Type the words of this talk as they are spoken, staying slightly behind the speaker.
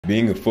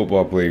Being a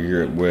football player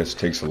here at West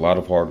takes a lot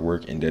of hard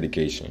work and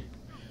dedication,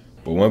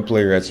 but one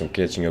player had some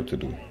catching up to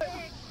do.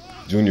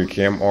 Junior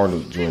Cam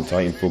Arnold joined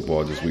Titan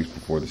football just weeks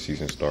before the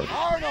season started.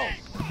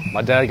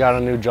 My dad got a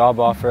new job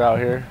offer out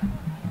here,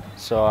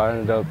 so I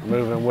ended up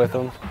moving with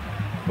him,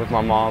 with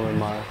my mom and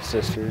my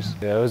sisters.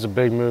 Yeah, it was a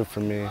big move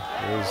for me. It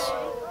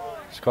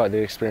was quite the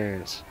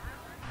experience.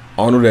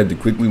 Arnold had to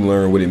quickly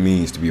learn what it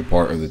means to be a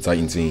part of the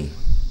Titan team.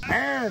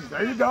 And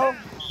there you go.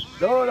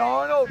 Good,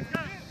 Arnold.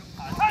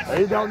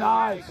 There you go,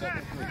 nice.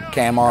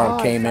 Cam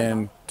Arnold came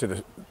in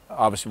to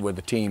obviously with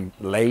the team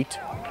late.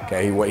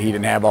 Okay, he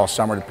didn't have all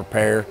summer to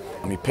prepare.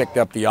 And he picked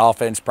up the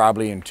offense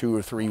probably in 2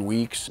 or 3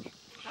 weeks.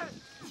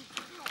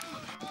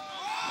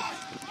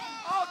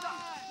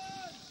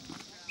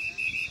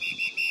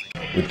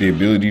 With the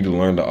ability to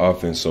learn the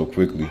offense so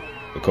quickly,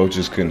 the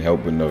coaches couldn't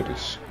help but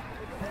notice.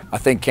 I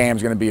think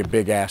Cam's going to be a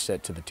big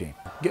asset to the team.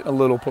 Getting a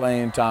little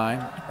playing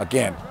time.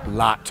 Again, a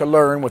lot to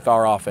learn with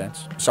our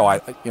offense. So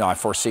I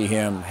foresee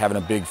him having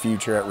a big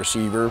future at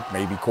receiver,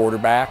 maybe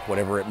quarterback,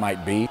 whatever it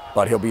might be.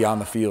 But he'll be on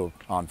the field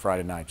on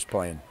Friday nights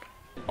playing.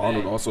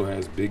 Arnold also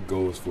has big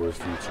goals for his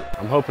future.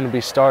 I'm hoping to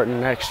be starting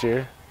next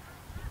year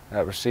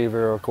at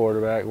receiver or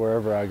quarterback,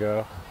 wherever I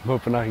go. I'm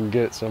hoping I can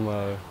get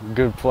some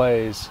good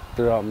plays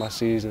throughout my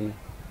season,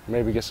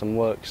 maybe get some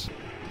looks.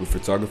 With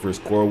photographers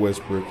Cora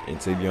Westbrook and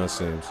Tavion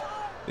Sims,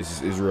 this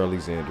is Israel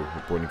Alexander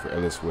reporting for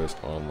LS West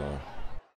Online.